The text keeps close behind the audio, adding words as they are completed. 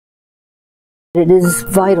It is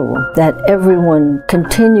vital that everyone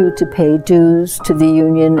continue to pay dues to the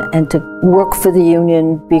union and to work for the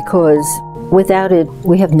union, because without it,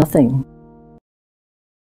 we have nothing.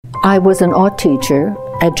 I was an art teacher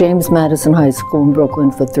at James Madison High School in Brooklyn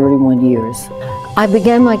for 31 years. I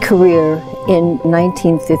began my career in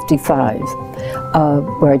 1955,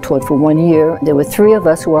 where I taught for 1 year. There were 3 of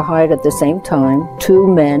us who were hired at the same time, 2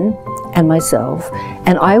 men and myself,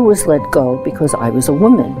 and I was let go because I was a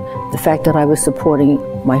woman. The fact that I was supporting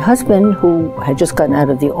my husband, who had just gotten out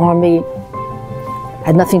of the Army,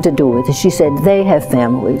 had nothing to do with it. She said, they have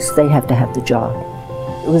families, they have to have the job.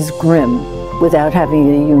 It was grim without having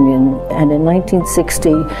a union. And in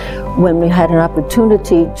 1960, when we had an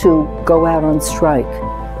opportunity to go out on strike,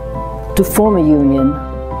 to form a union,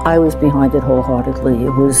 I was behind it wholeheartedly.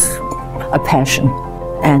 It was a passion.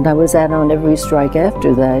 And I was out on every strike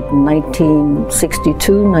after that,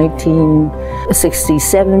 1962,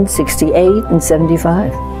 1967, 68, and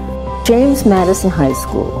 75. James Madison High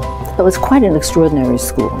School, it was quite an extraordinary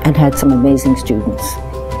school and had some amazing students.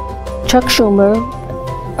 Chuck Schumer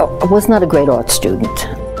was not a great art student.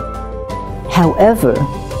 However,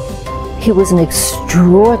 he was an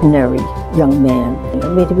extraordinary young man. I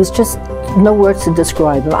mean, he was just no words to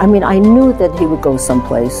describe him. I mean, I knew that he would go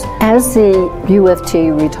someplace. As the UFT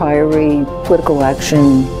Retiree Political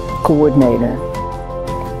Action Coordinator,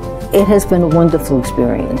 it has been a wonderful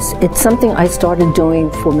experience. It's something I started doing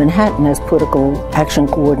for Manhattan as Political Action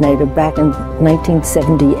Coordinator back in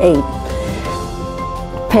 1978.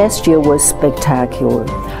 Past year was spectacular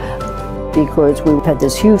because we had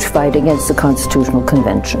this huge fight against the Constitutional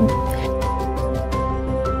Convention.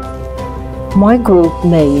 My group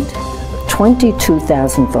made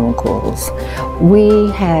 22,000 phone calls. We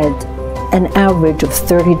had an average of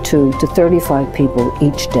 32 to 35 people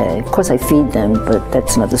each day. Of course, I feed them, but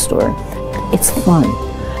that's another story. It's fun.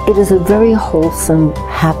 It is a very wholesome,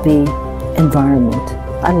 happy environment.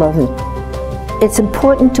 I love it. It's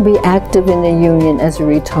important to be active in the union as a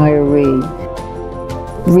retiree.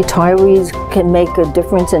 Retirees can make a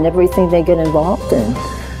difference in everything they get involved in.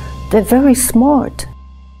 They're very smart.